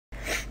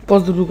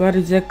Pozdrav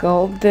drugari, Zeka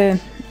ovdje.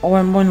 Ovo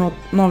je moj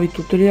novi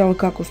tutorijal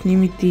kako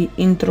snimiti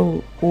intro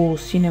u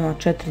Cinema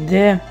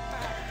 4D.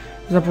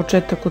 Za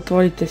početak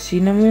otvorite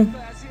Cinemu,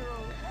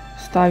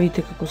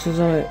 stavite kako se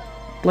zove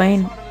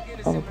plane,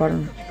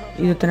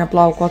 idete na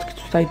plavu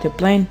kockicu, stavite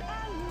plane.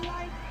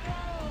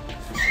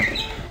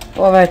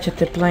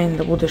 Povećate plane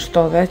da bude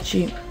što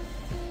veći.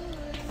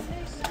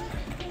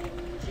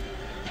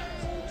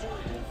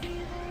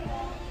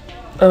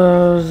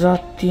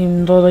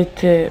 Zatim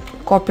dodajte,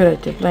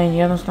 kopirajte plane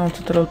jednostavno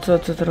ctrl-c,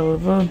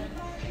 ctrl-v.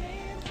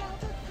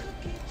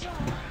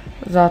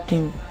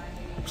 Zatim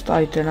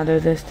stavite na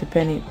 90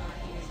 stepeni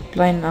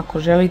plane ako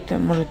želite,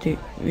 možete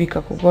vi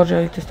kako god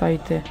želite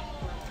stavite.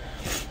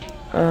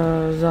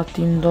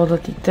 Zatim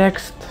dodati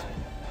tekst.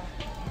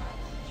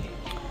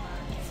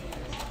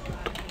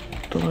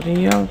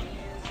 Tutorijal.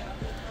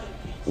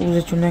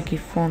 Uzet ću neki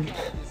font,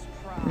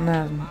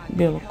 ne znam,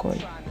 bilo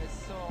koji.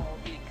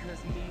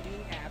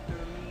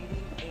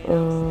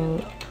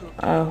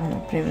 Evo na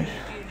primjer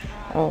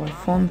ovaj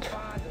font,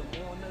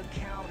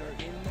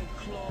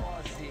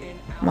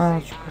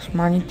 malo ću ga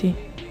smanjiti,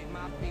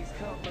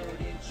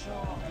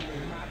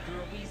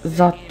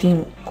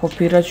 zatim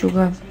kopirat ću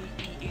ga.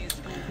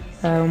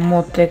 U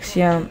mod tekst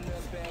 1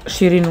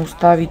 širinu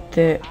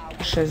stavite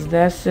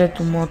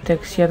 60, u mod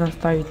tekst 1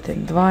 stavite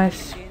 20,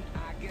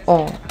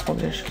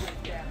 pogrešio sam,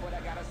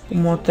 u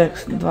mod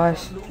tekst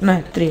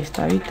 3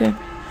 stavite.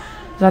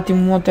 Zatim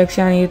u mod tekst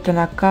 1 idete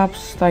na caps,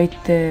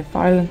 stavite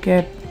file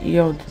cap i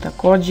ovdje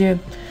takodje.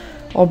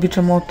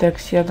 Običan mod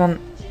tekst 1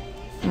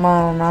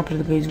 malo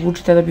napred ga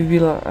izvučite da bi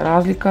bila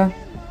razlika.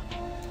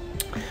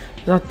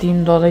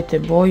 Zatim dodajte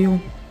boju.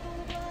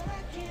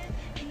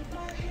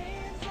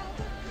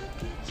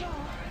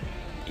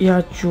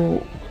 Ja ću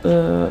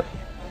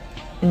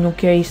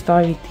neki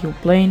staviti u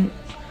plane.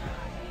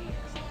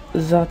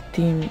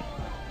 Zatim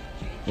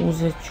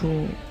uzet ću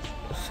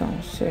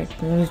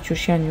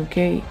još jedan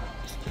neki.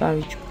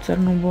 Stavit ću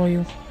crnu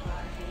boju.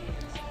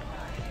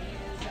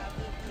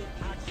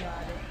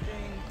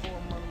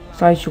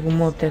 Stavit ću u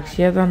mod tekst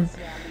 1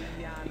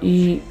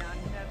 i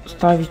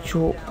stavit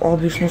ću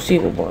običnu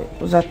sivu boju.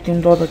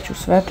 Zatim dodat ću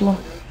svetlo.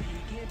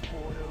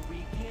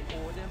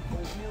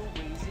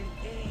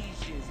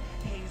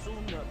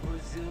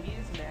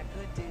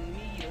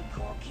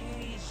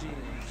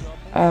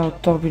 Evo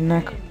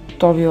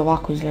to bi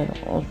ovako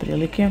izgledalo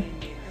otprilike.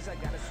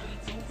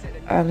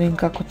 Evo vidim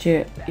kako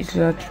će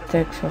izgledati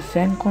tekst sa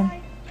senkom.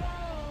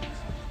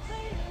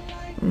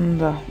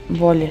 Da,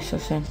 bolje sa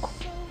senkom.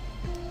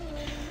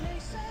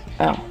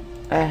 Evo,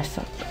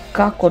 sad,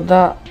 kako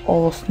da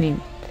ovo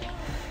snimite?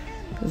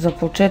 Za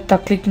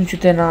početak kliknut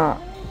ćete na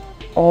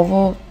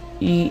ovo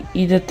i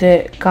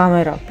idete,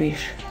 kamera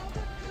piše.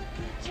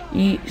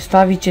 I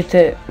stavit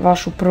ćete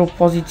vašu prvu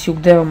poziciju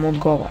gdje vam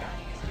odgovara.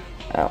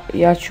 Evo,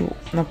 ja ću,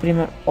 na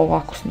primjer,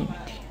 ovako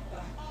snimiti.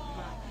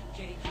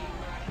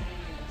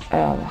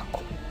 Evo ovako.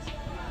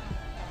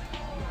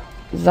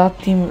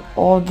 Zatim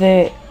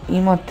ovdje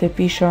imate,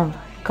 piše vam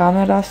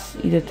kameras,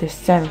 idete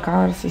scene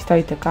kameras i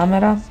stavite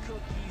kamera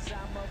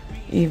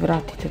i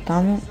vratite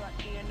tamo.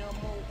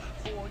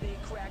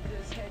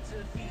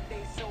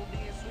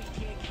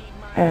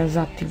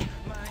 Zatim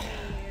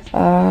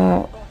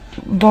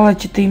dole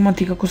ćete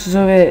imati kako se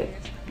zove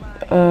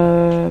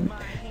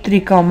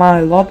 3 kao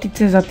male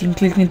loptice, zatim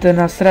kliknite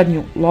na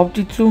srednju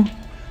lopticu,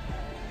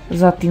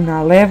 zatim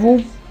na levu,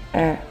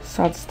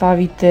 sad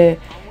stavite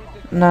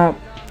na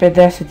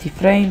 50.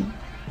 frame,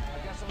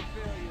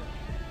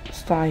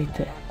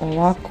 stavite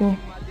ovako,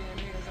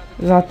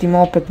 zatim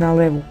opet na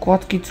levu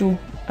kockicu,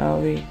 evo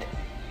vidite,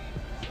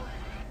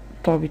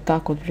 to bi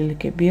tako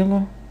otprilike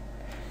bilo,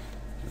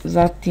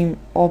 zatim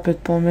opet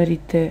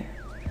pomerite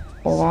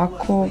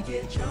ovako,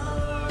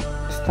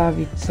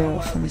 stavite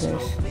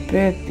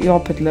 85 i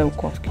opet levu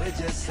kockicu,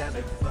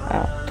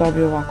 evo, to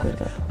bi ovako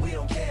izgledalo.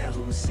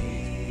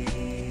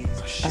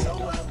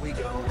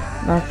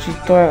 Znači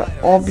to je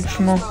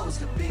obično.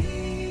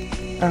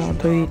 Evo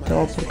da vidite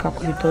opet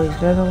kako bi to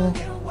izgledalo.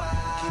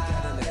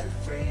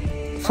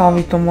 Samo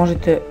vi to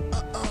možete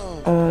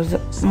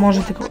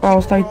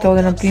stavite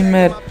ovdje na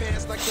primjer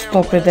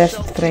 150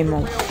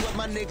 frame-ova.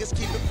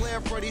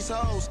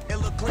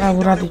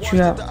 Evo radit ću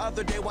ja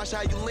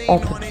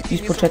opet iz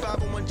početka.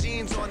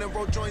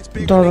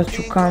 Dodat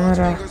ću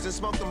kamera,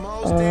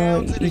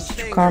 ići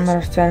ću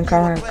kamera, scena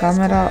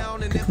kamera,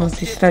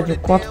 kliknuti srednju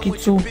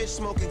kockicu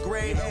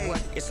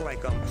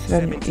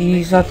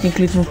i zatim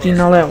kliknuti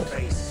na levo.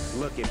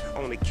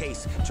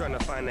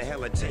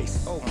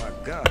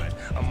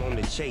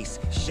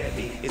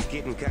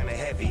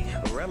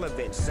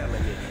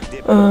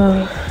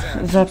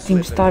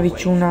 Zatim stavit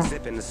ću na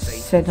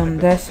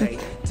 70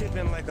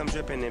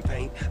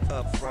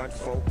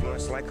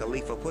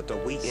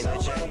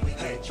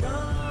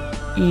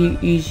 i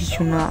ići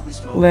ću na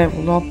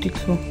levu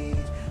lopticu,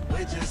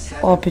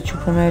 opet ću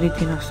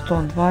pomeriti na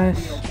 120,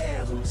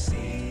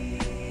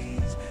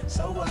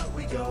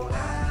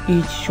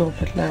 ići ću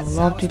opet levu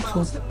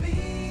lopticu,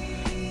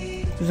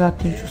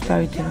 zatim ću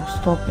staviti na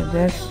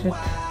 150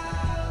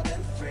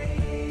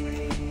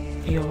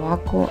 i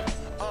ovako,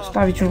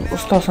 stavit ću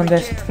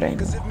 180 frame.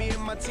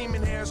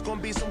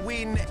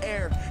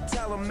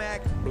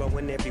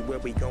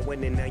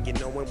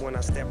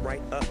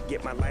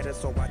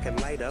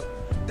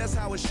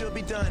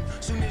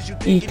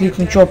 I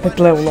kliknut ću opet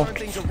levu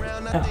lopticu.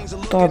 Evo,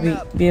 to bi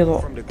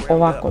bilo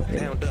ovako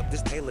prilike.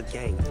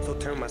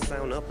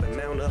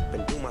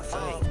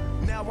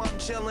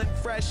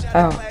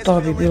 Evo,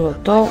 to bi bilo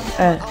to.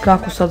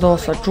 Kako sad ovo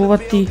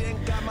sačuvati?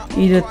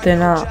 Idete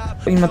na,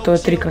 imate ove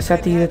 3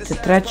 kasete, idete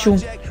treću,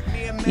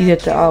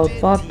 idete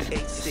output,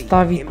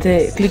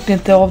 stavite,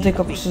 kliknete ovdje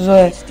kako se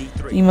zove,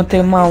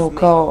 imate malu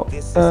kao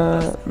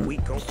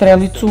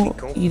strelicu,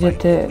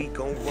 idete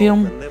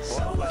film,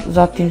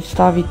 zatim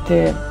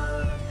stavite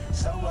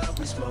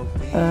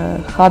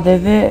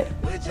HDV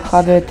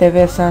TV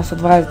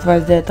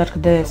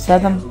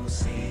 720.29.97,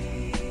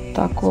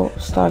 tako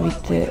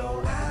stavite,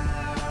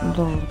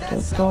 dobro, to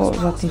je to,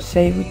 zatim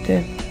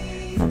saveujte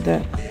na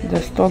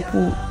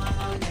desktopu,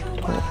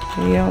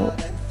 tutorijal,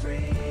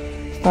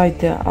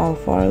 stavite all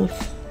files,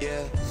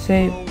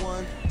 save,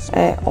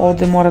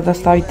 ovdje mora da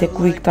stavite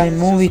quick time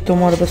movie, to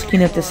mora da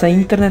skinete sa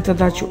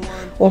interneta,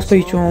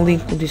 ostavit ću vam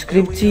link u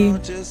deskripciji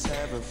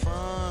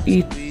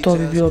i to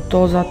bi bilo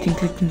to, zatim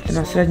kliknite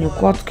na srednju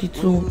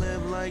kockicu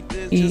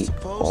i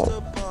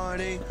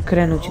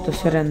krenut će da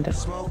se render.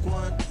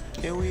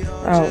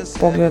 Evo,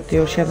 pogledajte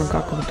još jednom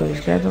kako bi to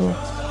izgledalo.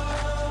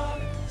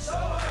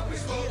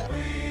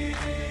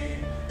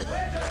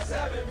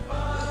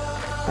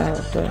 Evo,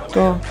 to je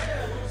to.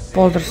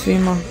 Pozdrav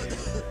svima.